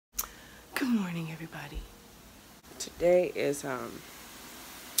Good morning, everybody. Today is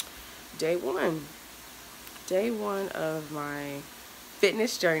day one of my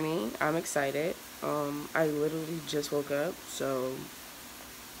fitness journey. I'm excited. I literally just woke up, so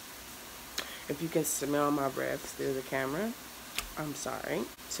if you can smell my breath through the camera, I'm sorry.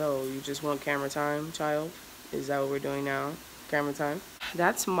 So you just want camera time, child? Is that what we're doing now? Camera time?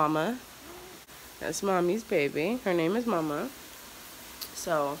 That's Mama. That's Mommy's baby. Her name is Mama.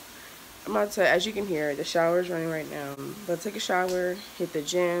 So I'm about to, as you can hear, the shower's running right now. I'm about to take a shower, hit the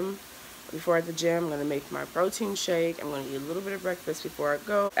gym. Before at the gym, I'm going to make my protein shake. I'm going to eat a little bit of breakfast before I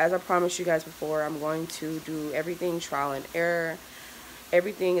go. As I promised you guys before, I'm going to do everything trial and error.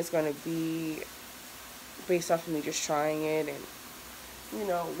 Everything is going to be based off of me just trying it and, you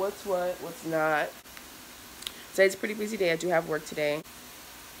know, what's what, what's not. Today's a pretty busy day. I do have work today.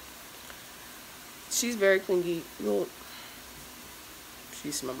 She's very clingy. Well,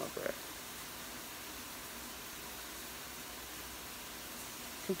 she smelled my breath.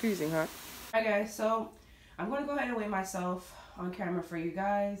 Confusing, huh? Alright guys, so I'm going to go ahead and weigh myself on camera for you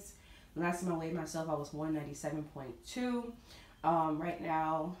guys. The last time I weighed myself, I was 197.2. Right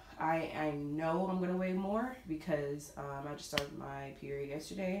now, I know I'm going to weigh more because I just started my period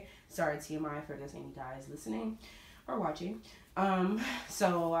yesterday. Sorry, TMI for any guys listening or watching.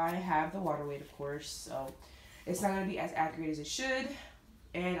 So I have the water weight, of course, so it's not going to be as accurate as it should.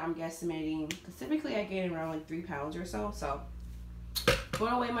 And I'm guesstimating, because typically I gain around like 3 pounds or so. So I'm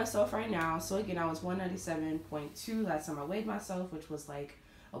going to weigh myself right now. So again, I was 197.2 last time I weighed myself, which was like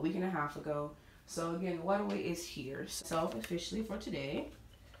a week and a half ago. So again, the water weight is here. So officially for today.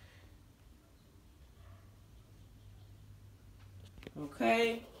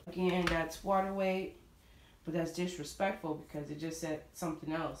 Okay. Again, that's water weight. But that's disrespectful because it just said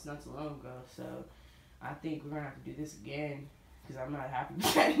something else not too long ago. So I think we're going to have to do this again because I'm not happy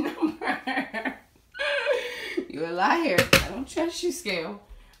with that number. You a liar. I don't trust you, scale.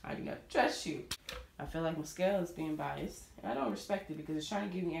 I do not trust you. I feel like my scale is being biased. And I don't respect it because it's trying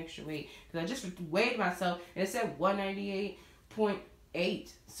to give me extra weight. Because I just weighed myself and it said 198.8.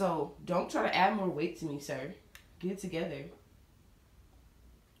 So don't try to add more weight to me, sir. Get it together.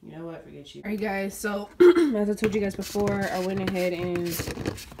 You know what? Forget you. Alright guys, so as I told you guys before, I went ahead and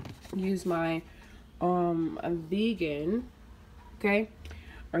used my vegan, okay,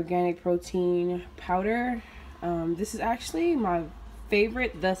 organic protein powder. This is actually my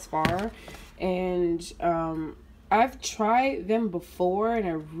favorite thus far, and I've tried them before and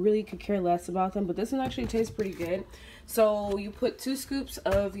I really could care less about them, but this one actually tastes pretty good. So you put 2 scoops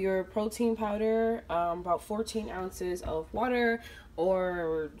of your protein powder, about 14 ounces of water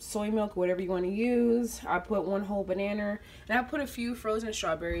or soy milk, whatever you want to use. I put 1 whole banana and I put a few frozen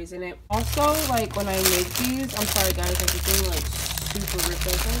strawberries in it. Also, like when I make these, I'm sorry guys, like the thing like super ripped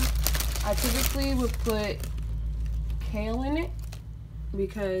open. I typically would put kale in it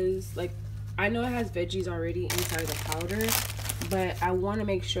because like I know it has veggies already inside the powder, but I want to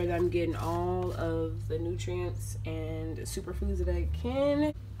make sure that I'm getting all of the nutrients and superfoods that I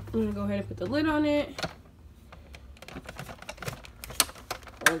can. I'm gonna go ahead and put the lid on it.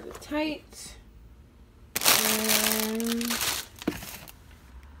 Hold it tight. And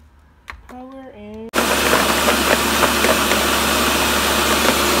power in.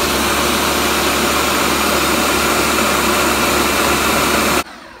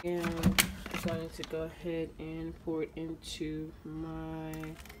 To go ahead and pour it into my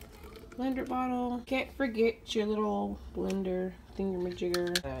blender bottle. Can't forget your little blender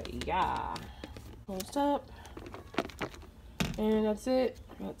thingamajigger. Yeah. Closed up. And that's it.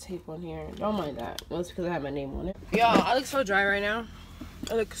 I got tape on here. Don't mind that. That's because I have my name on it. Y'all, I look so dry right now.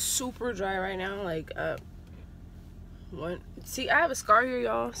 I look super dry right now. Like, see, I have a scar here,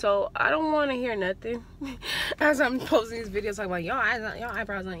 y'all, so I don't want to hear nothing as I'm posting these videos talking about y'all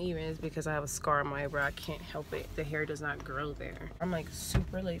eyebrows uneven. It's because I have a scar on my eyebrow. I can't help it. The hair does not grow there. I'm like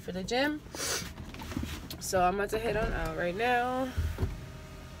super late for the gym, so I'm about to head on out right now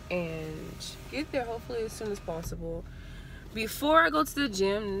and get there hopefully as soon as possible. Before I go to the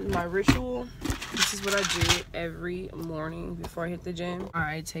gym, my ritual, this is what I do every morning before I hit the gym.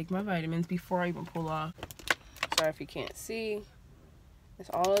 I take my vitamins before I even pull off. Sorry if you can't see. It's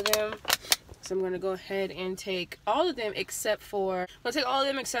all of them. So I'm gonna go ahead and take all of them except for, I'm gonna take all of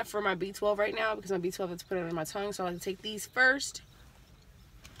them except for my B12 right now because my B12 is put it on my tongue. So I like to take these first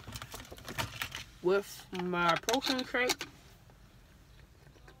with my protein shake.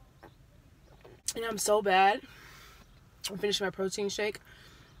 And I'm so bad. I'm finishing my protein shake.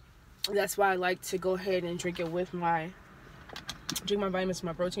 That's why I like to go ahead and drink it with my, drink my vitamins with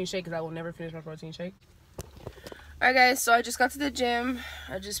my protein shake because I will never finish my protein shake. Alright guys, so I just got to the gym.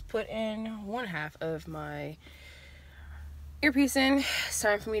 I just put in one half of my earpiece in. It's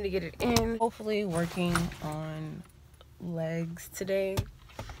time for me to get it in. Hopefully working on legs today.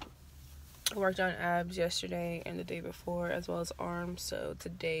 I worked on abs yesterday and the day before, as well as arms, so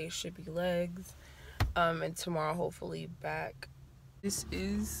today should be legs. And tomorrow hopefully back. This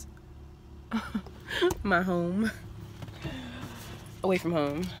is my home. Away from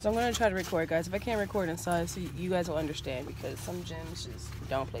home. So I'm gonna try to record, guys. If I can't record inside, so you guys will understand, because some gyms just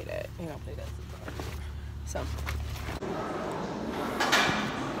don't play that. They don't play that so.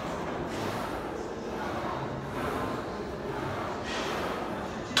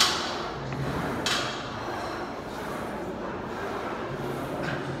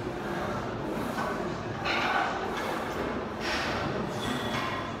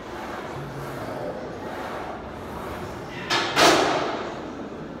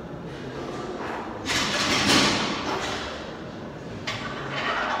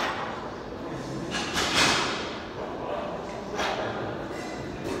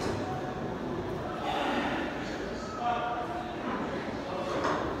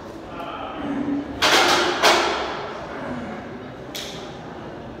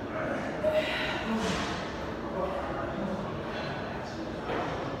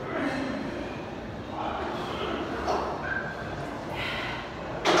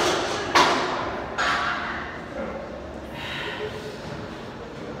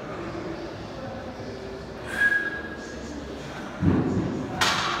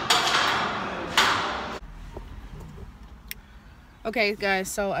 Okay guys,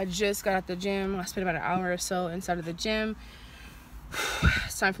 so I just got out the gym. I spent about an hour or so inside of the gym.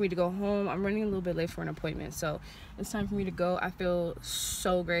 It's time for me to go home. I'm running a little bit late for an appointment, so it's time for me to go. I feel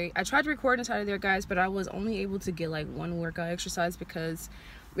so great. I tried to record inside of there, guys, but I was only able to get like one workout exercise because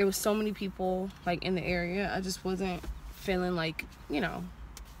there was so many people like in the area. I just wasn't feeling like, you know,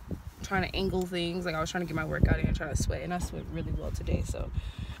 trying to angle things. Like I was trying to get my workout in and trying to sweat, and I sweat really well today, so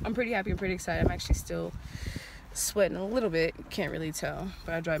I'm pretty happy. I'm pretty excited. I'm actually still sweating a little bit, can't really tell,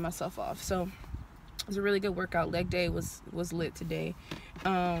 but I dried myself off. So it was a really good workout. Leg day was lit today.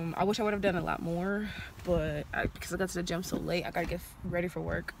 I wish I would have done a lot more, but because I got to the gym so late, I gotta get ready for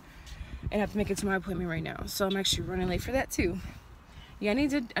work and have to make it to my appointment right now. So I'm actually running late for that too. Yeah, I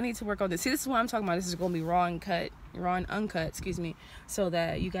need to work on this. See, this is what I'm talking about. This is gonna be raw and uncut, excuse me, so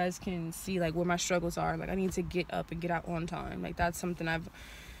that you guys can see like where my struggles are. Like I need to get up and get out on time. Like that's something I've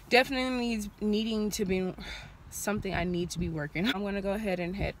definitely needing to be something I need to be working. I'm gonna go ahead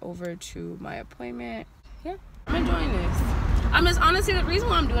and head over to my appointment. Yeah, I'm enjoying this. I'm just honestly, the reason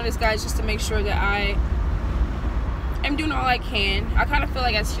why I'm doing this, guys, just to make sure that I am doing all I can. I kind of feel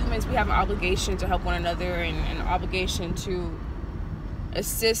like as humans we have an obligation to help one another and an obligation to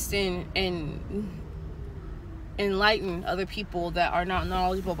assist and enlighten other people that are not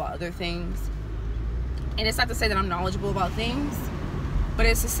knowledgeable about other things. And it's not to say that I'm knowledgeable about things, but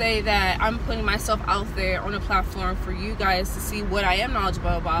it's to say that I'm putting myself out there on a platform for you guys to see what I am knowledgeable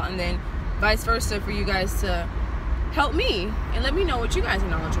about, and then vice versa for you guys to help me and let me know what you guys are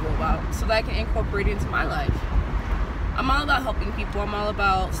knowledgeable about so that I can incorporate it into my life. I'm all about helping people. I'm all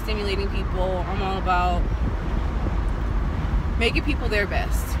about stimulating people. I'm all about making people their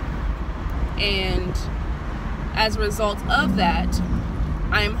best. And as a result of that,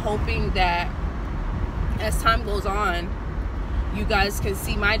 I'm hoping that as time goes on, you guys can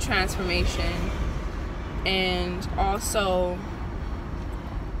see my transformation and also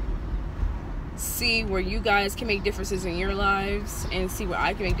see where you guys can make differences in your lives and see where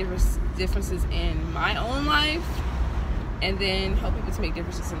I can make differences in my own life, and then help people to make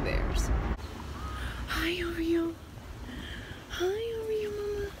differences in theirs. Hi, Oreo. Hi, Oreo,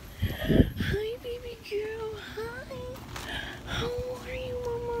 mama. Hi, baby girl. Hi. How are you,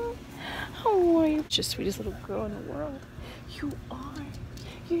 mama? How are you? Just sweetest little girl in the world. You are.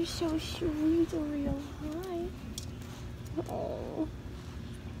 You're so sweet, Oreo. Hi. Oh.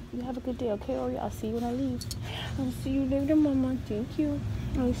 You have a good day, okay, Oreo? I'll see you when I leave. I'll see you later, mama. Thank you.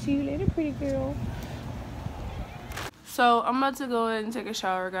 I'll see you later, pretty girl. So I'm about to go ahead and take a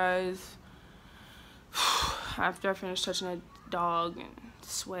shower, guys. After I finish touching a dog and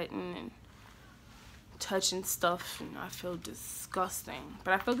sweating and touching stuff, and I feel disgusting,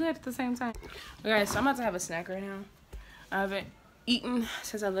 but I feel good at the same time. Okay, so I'm about to have a snack right now. I haven't eaten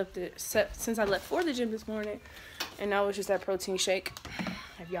since I left for the gym this morning, and now it's just that protein shake.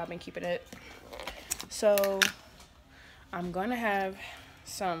 Have y'all been keeping it? So I'm gonna have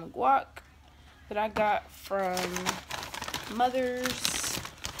some guac that I got from Mother's.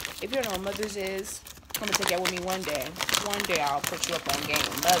 If you don't know what Mother's is, I'm gonna take that with me one day. One day I'll put you up on game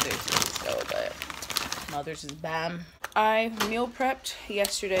with Mother's is, though, but Mother's is bam. I meal prepped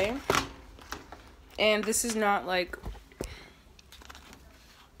yesterday, and this is not like,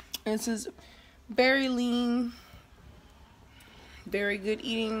 this is very lean, very good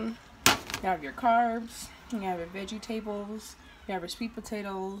eating. You have your carbs, you have your vegetables, you have your sweet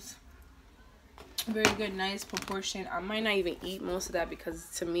potatoes. Very good, nice proportion. I might not even eat most of that because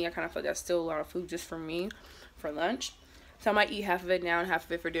to me, I kind of feel like that's still a lot of food just for me for lunch. So I might eat half of it now and half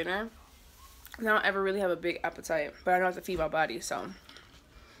of it for dinner. I don't ever really have a big appetite, but I don't have to feed my body, so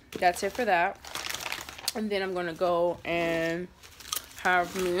that's it for that. And then I'm gonna go and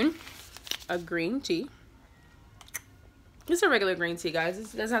have a green tea. It's a regular green tea, guys.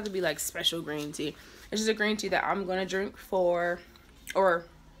 It doesn't have to be like special green tea. It's just a green tea that I'm gonna drink before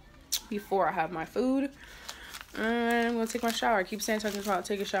I have my food. And I'm gonna take my shower. I keep saying talking about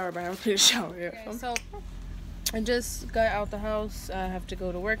take a shower, but I haven't taken a shower yet. Okay, so I just got out the house. I have to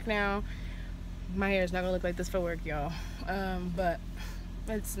go to work now. My hair is not gonna look like this for work, y'all. But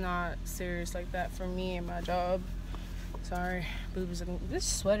it's not serious like that for me and my job. Sorry, boobs. This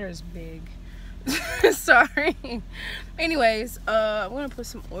sweater is big. Sorry. Anyways, I'm gonna put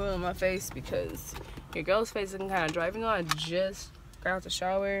some oil in my face because your girl's face is looking kind of dry. Even though I just got out the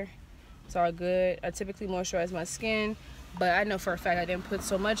shower, it's all good. I typically moisturize my skin, but I know for a fact I didn't put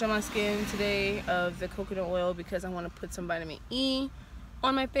so much on my skin today of the coconut oil because I want to put some vitamin E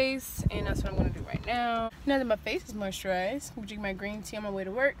on my face, and that's what I'm going to do right now. Now that my face is moisturized, I'm drinking my green tea on my way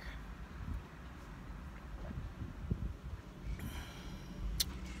to work.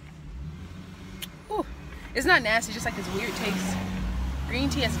 Ooh, it's not nasty, just like this weird taste. Green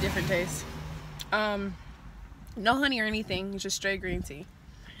tea has a different taste. No honey or anything, it's just straight green tea.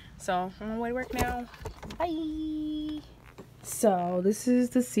 So I'm on my way to work now. Bye. So this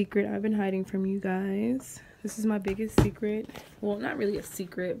is the secret I've been hiding from you guys. This is my biggest secret. Well, not really a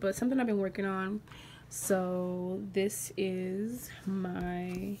secret, but something I've been working on. So this is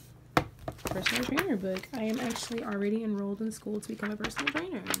my personal trainer book. I am actually already enrolled in school to become a personal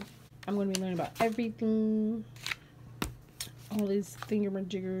trainer. I'm going to be learning about everything. All these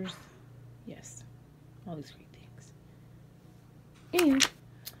thingamajiggers. Yes. All these great things. And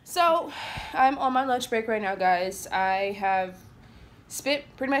so I'm on my lunch break right now, guys. I have spent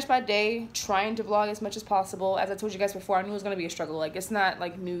pretty much my day trying to vlog as much as possible. As I told you guys before, I knew it was going to be a struggle. Like, it's not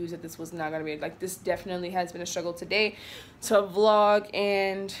like news that this was not going to be, like, this definitely has been a struggle today to vlog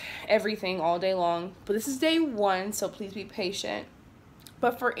and everything all day long. But this is day one, so please be patient.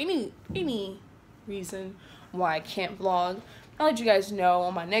 But for any reason why I can't vlog, I'll let you guys know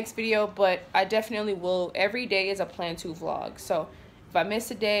on my next video, but I definitely will. Every day is a plan to vlog. So if I miss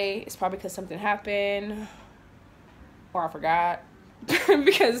a day, it's probably because something happened or I forgot because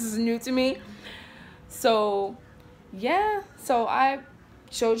this is new to me. So yeah, so I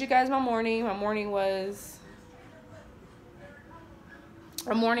showed you guys my morning. My morning was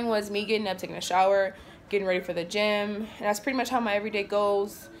me getting up, taking a shower, getting ready for the gym, and that's pretty much how my everyday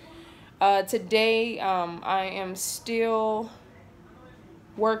goes. Today I am still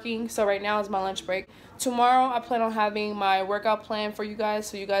working, so right now is my lunch break. Tomorrow I plan on having my workout plan for you guys,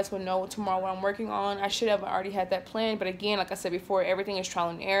 so you guys will know tomorrow what I'm working on. I should have already had that plan, but again, like I said before, everything is trial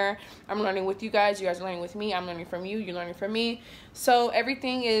and error. I'm learning with you guys are learning with me, I'm learning from you, you're learning from me. So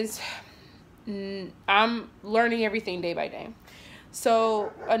everything is, I'm learning everything day by day.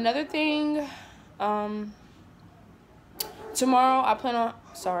 So another thing, tomorrow I plan on,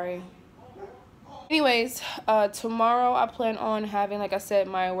 anyways, tomorrow I plan on having, like I said,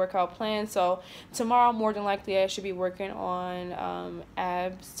 my workout plan. So tomorrow, more than likely, I should be working on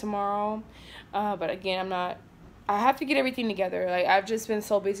abs tomorrow. But again, I have to get everything together. Like, I've just been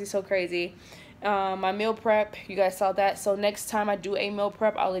so busy, so crazy. My meal prep, you guys saw that. So next time I do a meal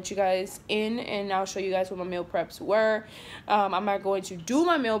prep, I'll let you guys in and I'll show you guys what my meal preps were. I'm not going to do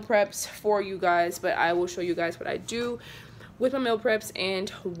my meal preps for you guys, but I will show you guys what I do with my meal preps and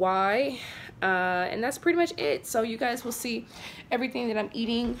why. And that's pretty much it. So you guys will see everything that I'm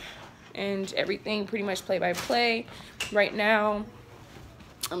eating and everything pretty much play by play. Right now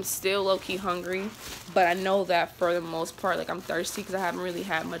I'm still low-key hungry, but I know that for the most part, like, I'm thirsty because I haven't really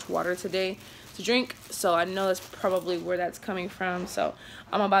had much water today to drink, so I know that's probably where that's coming from. So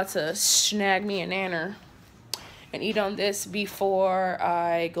I'm about to snag me a nanner and eat on this before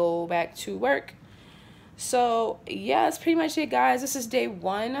I go back to work. So yeah, that's pretty much it, guys. This is day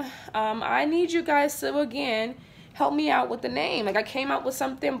one. I need you guys to, again, help me out with the name. Like, I came out with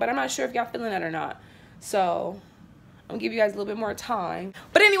something, but I'm not sure if y'all feeling that or not. So I'm gonna give you guys a little bit more time.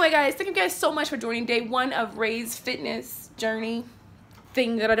 But anyway, guys, thank you guys so much for joining day one of Ray's fitness journey.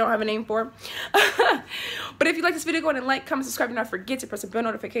 thing that I don't have a name for. But if you like this video, go ahead and like, comment, subscribe. Do not forget to press the bell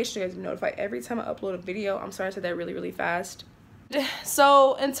notification so you guys are notified every time I upload a video. I'm sorry I said that really fast.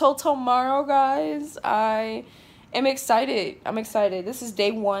 So until tomorrow, guys, I am excited. I'm excited. This is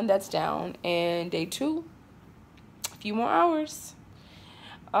day 1 that's down, and day 2, a few more hours.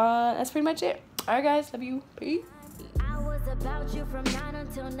 That's pretty much it. Alright, guys, love you. Peace. I was about you from 9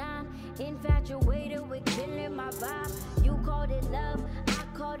 until 9. Infatuated with killing my vibe. You called it love,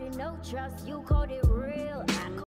 I called it no trust. You called it real,